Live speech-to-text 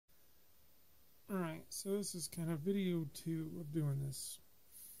So this is kind of video 2 of doing this.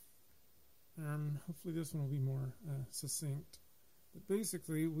 Hopefully this one will be more succinct. But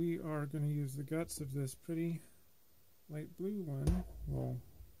basically we are going to use the guts of this pretty light blue one, well,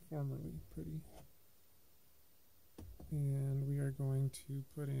 formerly pretty, and we are going to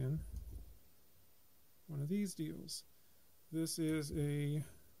put in one of these deals. This is a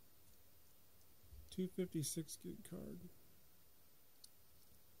 256 gig card.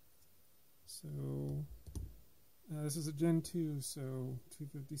 So this is a Gen 2, so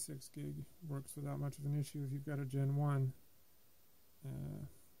 256 gig works without much of an issue. If you've got a Gen 1,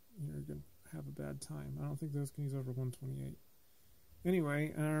 you're going to have a bad time. I don't think those can use over 128.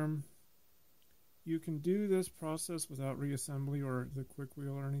 Anyway, you can do this process without reassembly or the quick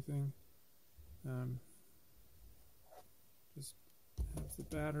wheel or anything. Just have the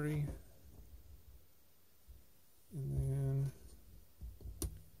battery, and then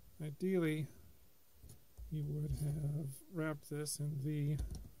ideally you would have wrapped this in the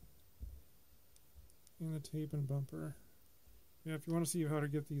tape and bumper. Yeah, if you want to see how to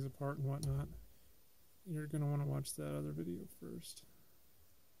get these apart and whatnot, you're going to want to watch that other video first.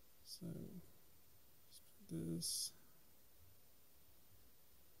 So just put this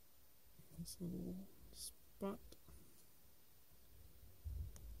in this little spot.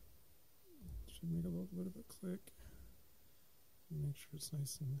 Should make a little bit of a click. Make sure it's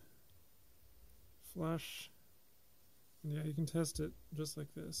nice and flush. And yeah, you can test it just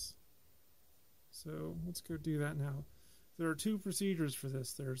like this. So let's go do that now. There are two procedures for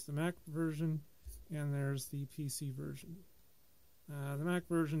this. There's the Mac version and there's the PC version. The Mac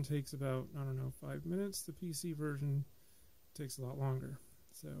version takes about, 5 minutes. The PC version takes a lot longer.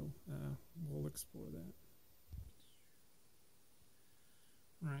 So we'll explore that.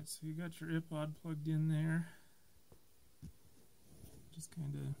 Alright, so you got your iPod plugged in there. Just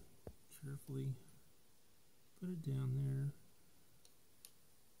kind of carefully put it down there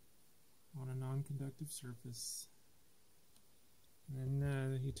on a non-conductive surface. And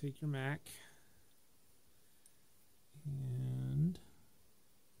then you take your Mac and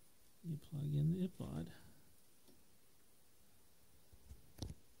you plug in the iPod.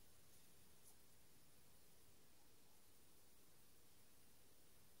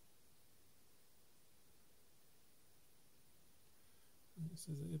 It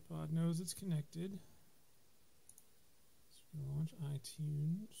says the iPod knows it's connected. So we'll launch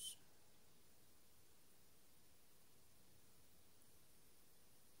iTunes.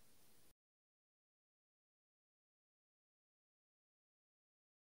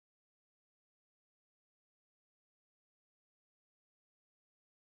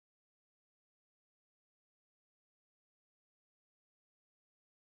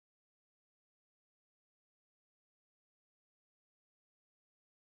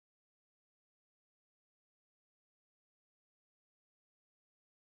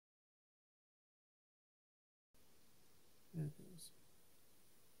 There it goes.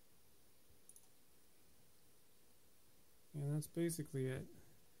 And that's basically it.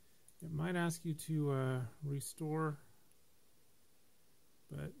 It might ask you to restore,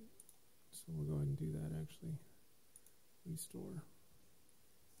 but so we'll go ahead and do that actually. Restore.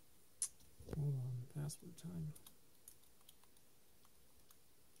 Hold on, password time.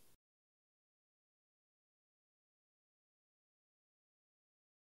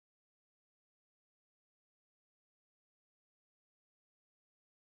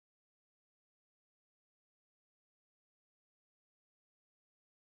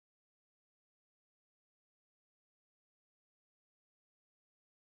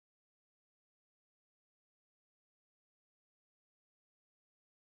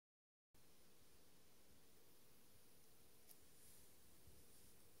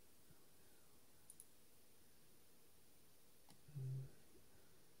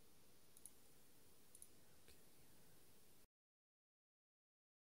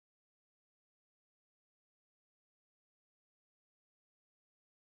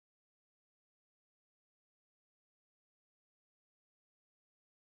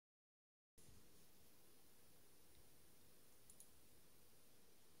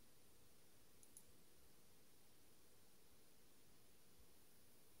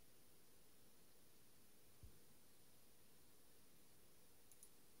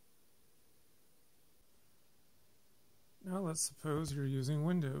 Now let's suppose you're using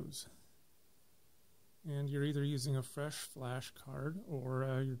Windows and you're either using a fresh flash card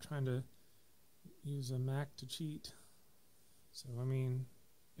or you're trying to use a Mac to cheat. So I mean,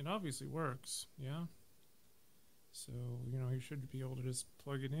 it obviously works, yeah? So, you should be able to just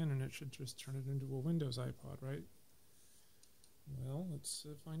plug it in and it should just turn it into a Windows iPod, right? Well, let's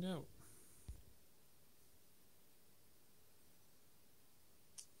find out.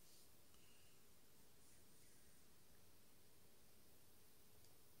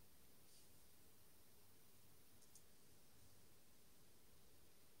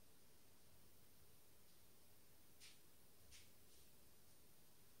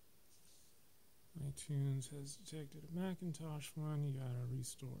 iTunes has detected a Macintosh one, you gotta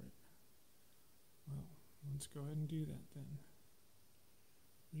restore it. Well, let's go ahead and do that then.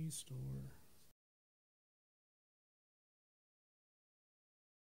 Restore.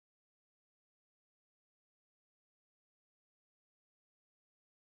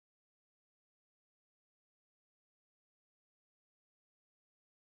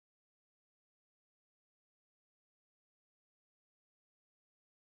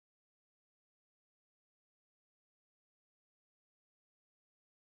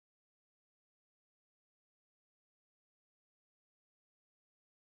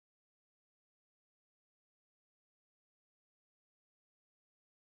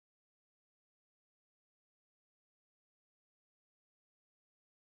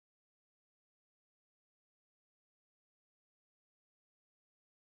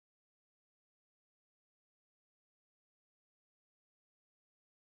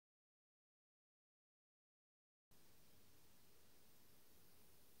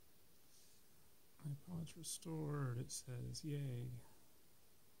 iPod's restored, it says, yay.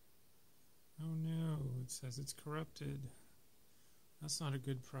 Oh no, it says it's corrupted. That's not a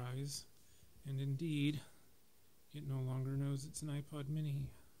good prize. And indeed, it no longer knows it's an iPod mini.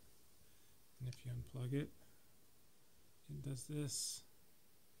 And if you unplug it, it does this.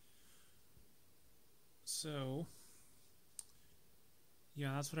 So,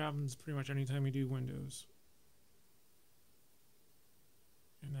 yeah, that's what happens pretty much anytime you do Windows.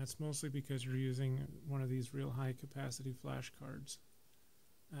 And that's mostly because you're using one of these real high capacity flash cards.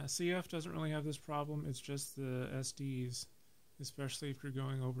 CF doesn't really have this problem, it's just the SDs, especially if you're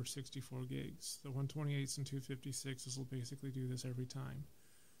going over 64 gigs. The 128s and 256s will basically do this every time.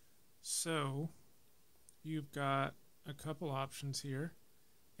 So, you've got a couple options here.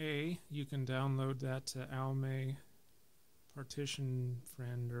 A, you can download that Alme partition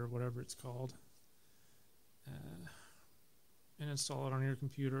friend or whatever it's called. And install it on your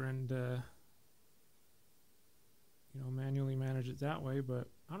computer and manually manage it that way, but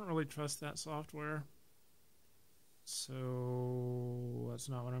I don't really trust that software, so that's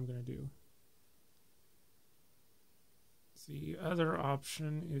not what I'm going to do. The other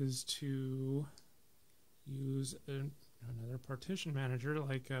option is to use another partition manager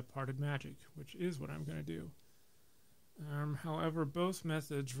like Parted Magic, which is what I'm going to do. However, both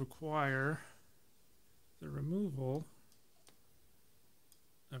methods require the removal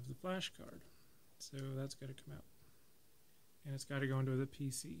of the flash card. So that's got to come out. And it's got to go into the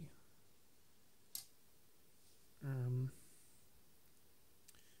PC.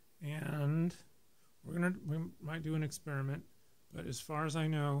 And we might do an experiment, but as far as I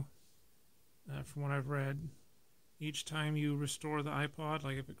know, from what I've read, each time you restore the iPod,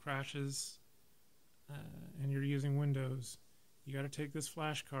 like if it crashes and you're using Windows, you got to take this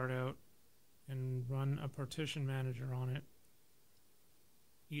flash card out and run a partition manager on it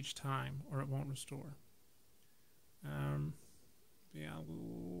each time, or it won't restore. Yeah,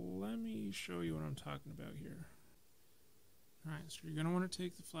 let me show you what I'm talking about here. Alright, so you're going to want to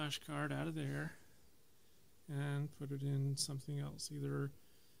take the flash card out of there and put it in something else, either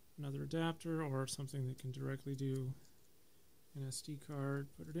another adapter or something that can directly do an SD card.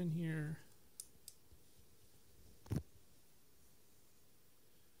 Put it in here.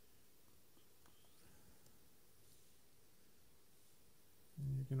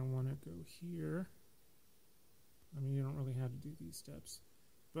 And you're going to want to go here. I mean, you don't really have to do these steps.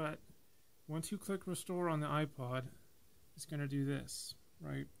 But once you click restore on the iPod, it's going to do this,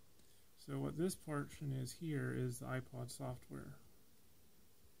 right? So what this portion is here is the iPod software.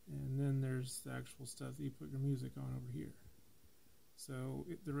 And then there's the actual stuff that you put your music on over here. So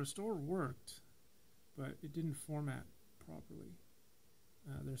the restore worked, but it didn't format properly.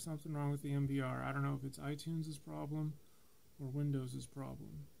 There's something wrong with the MBR. I don't know if it's iTunes' problem or Windows'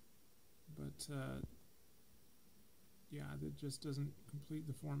 problem. But yeah, that just doesn't complete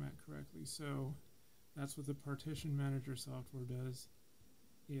the format correctly. So that's what the partition manager software does.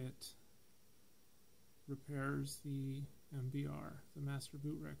 It repairs the MBR, the master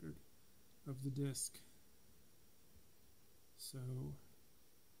boot record of the disk. So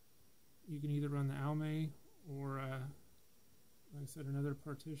you can either run the Alme or, like I said, another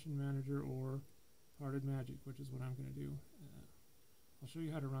partition manager or Parted Magic, which is what I'm going to do. I'll show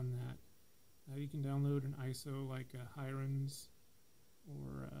you how to run that. You can download an ISO like Hiren's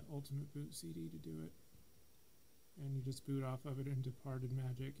or Ultimate Boot CD to do it. And you just boot off of it into Parted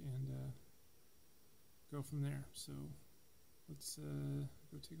Magic and go from there. So let's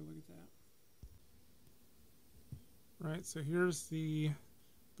go take a look at that. Right, so here's the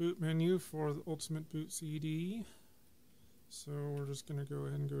boot menu for the Ultimate Boot CD. So we're just going to go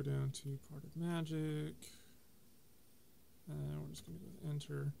ahead and go down to part of magic. We're just going to go with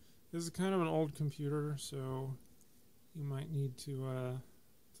enter. This is kind of an old computer, so you might need to,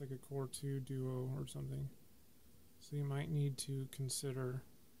 it's like a Core 2 Duo or something. So you might need to consider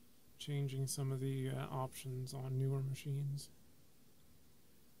changing some of the options on newer machines.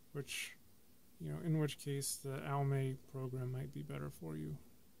 Which, in which case the Alme program might be better for you.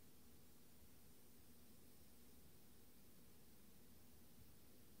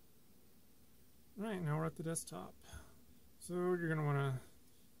 Right, now we're at the desktop. So you're going to want to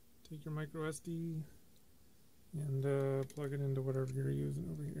take your micro SD and plug it into whatever you're using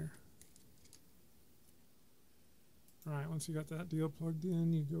over here. Alright, once you got that deal plugged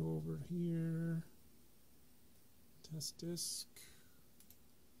in, you go over here, test disk.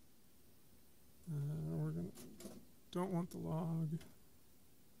 Don't want the log.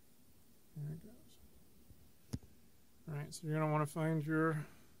 There it goes. Alright, so you're going to want to find your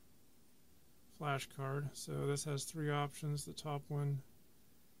flash card. So this has three options. The top one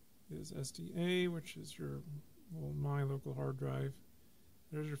is SDA, which is your my local hard drive.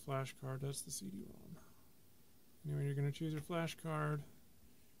 There's your flash card. That's the CD-ROM. Anyway, you're going to choose your flash card.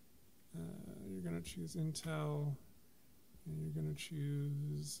 You're going to choose Intel, and you're going to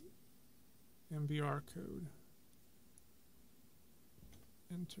choose MBR code.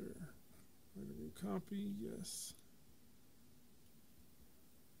 Enter. We're going to do copy. Yes.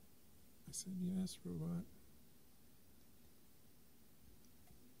 I said yes, robot.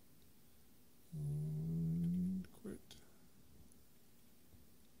 And quit.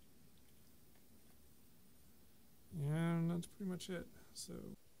 And that's pretty much it. So,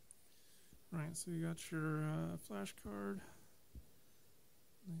 right, so you got your flash card.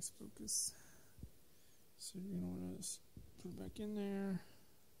 Nice focus. So you're going to want to put it back in there.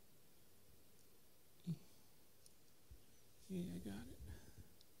 Yeah, I got it.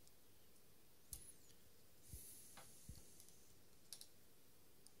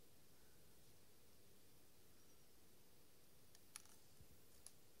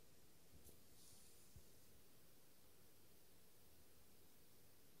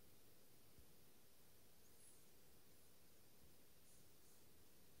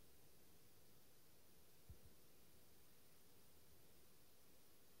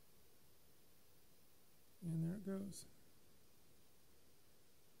 And there it goes.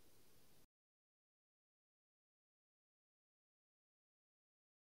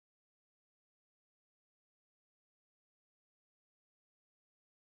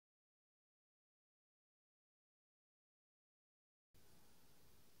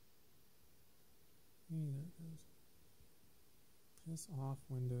 Hey, there it goes. Piss off,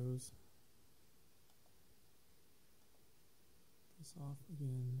 Windows. Piss off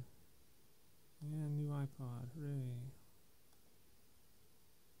again. And new iPod, hooray.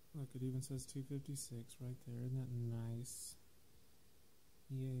 Look, it even says 256 right there. Isn't that nice?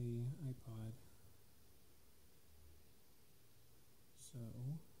 Yay, iPod. So,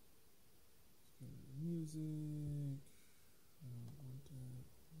 let's go to music. I don't want that.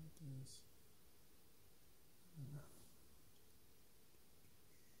 I want this.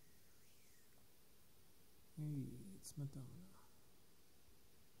 Hey, it's Madonna.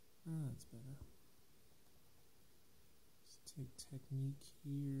 Ah, that's better. Let's take Technique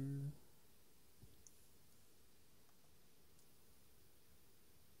here.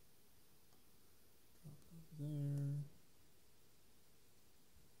 Drop it over there.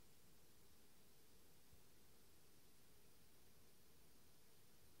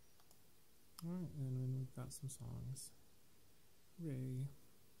 Alright, and then we've got some songs. Hooray.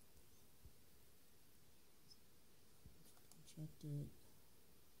 Checked it.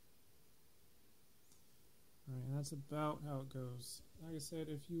 Alright, and that's about how it goes. Like I said,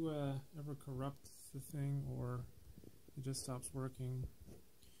 if you ever corrupt the thing or it just stops working,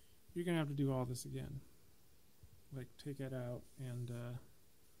 you're going to have to do all this again. Like take it out and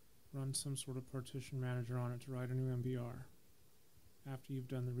run some sort of partition manager on it to write a new MBR after you've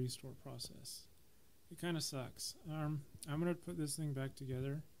done the restore process. It kind of sucks. I'm going to put this thing back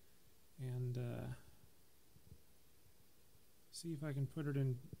together and see if I can put it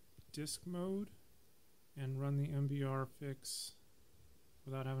in disk mode and run the MBR fix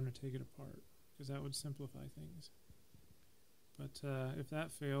without having to take it apart, because that would simplify things. But if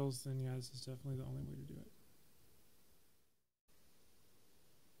that fails, then yeah, this is definitely the only way to do it.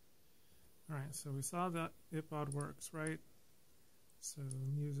 Alright, so we saw that iPod works, right? So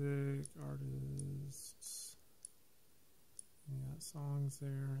music, artists, and you got songs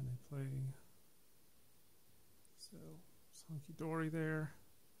there and they play. So Hunky Dory there.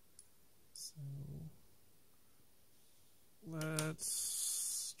 So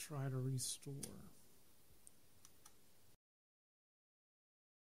let's try to restore.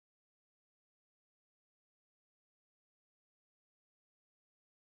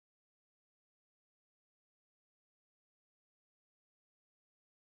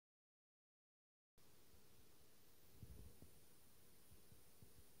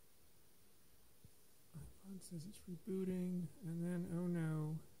 iPod says it's rebooting, and then, oh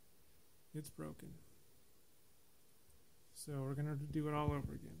no, it's broken. So we're going to do it all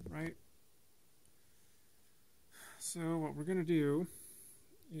over again, right? So what we're going to do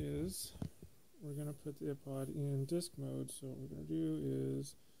is we're going to put the iPod in disk mode. So what we're going to do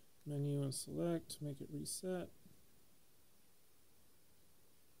is menu and select, make it reset,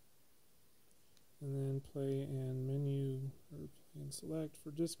 and then play and menu or play and select for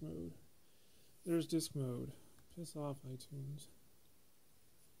disk mode. There's disk mode. Piss off, iTunes.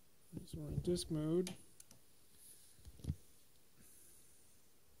 Right, so we're in disk mode.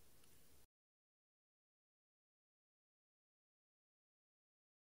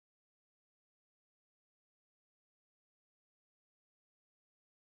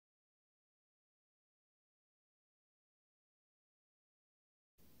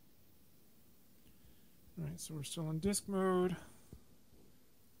 Alright, so we're still in disk mode.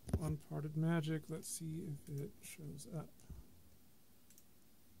 Unparted magic. Let's see if it shows up.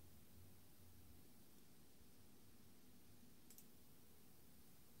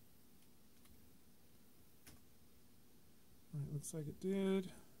 Alright, looks like it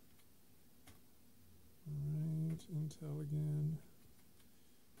did. Alright, Intel again.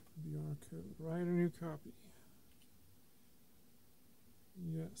 VR code. Write a new copy.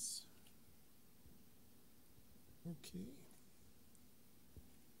 Yes. Okay.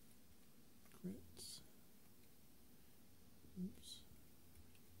 Quit. Oops.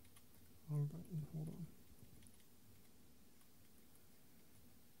 Wrong button. Hold on.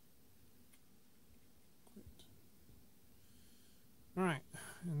 Quit. Alright,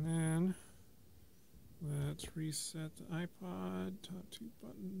 and then let's reset the iPod. Top two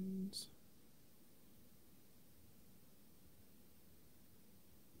buttons.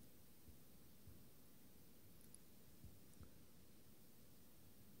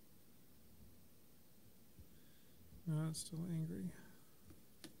 No, it's still angry.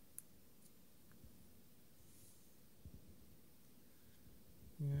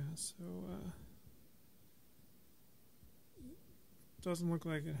 Yeah, so it doesn't look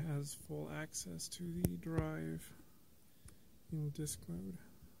like it has full access to the drive in disk mode.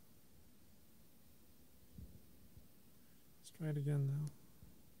 Let's try it again though.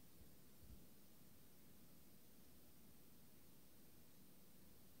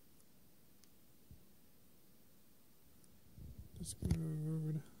 Disk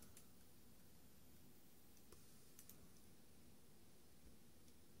mode.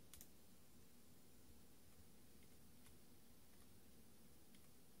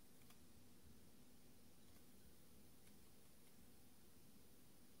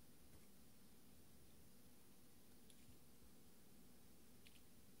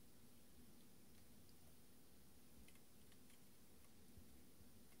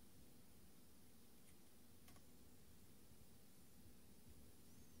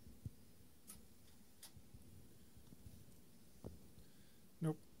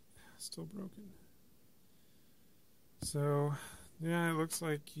 Nope, still broken. So, yeah, it looks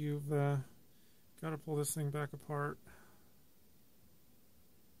like you've got to pull this thing back apart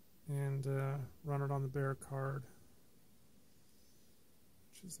and run it on the bare card,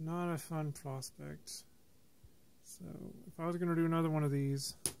 which is not a fun prospect. So, if I was going to do another one of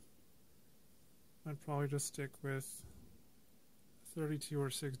these, I'd probably just stick with 32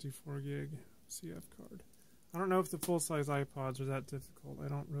 or 64 gig CF card. I don't know if the full-size iPods are that difficult. I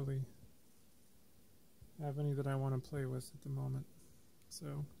don't really have any that I want to play with at the moment.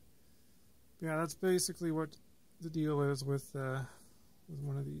 So, yeah, that's basically what the deal is with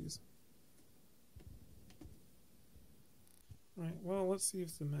one of these. Right, well, let's see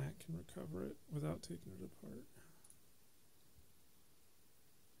if the Mac can recover it without taking it apart.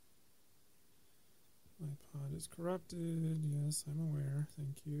 iPod is corrupted. Yes, I'm aware.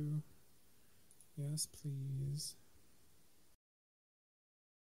 Thank you. Yes, please.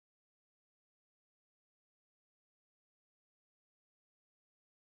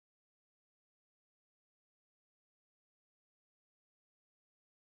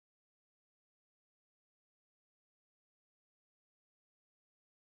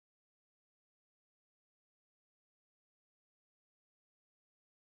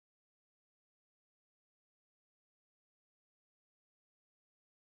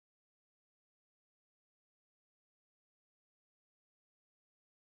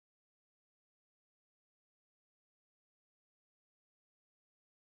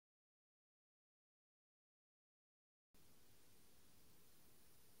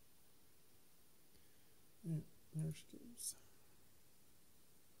 there she goes.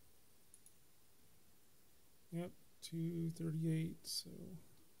 Yep, 238. So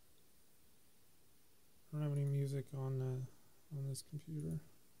I don't have any music on this computer.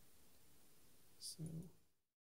 So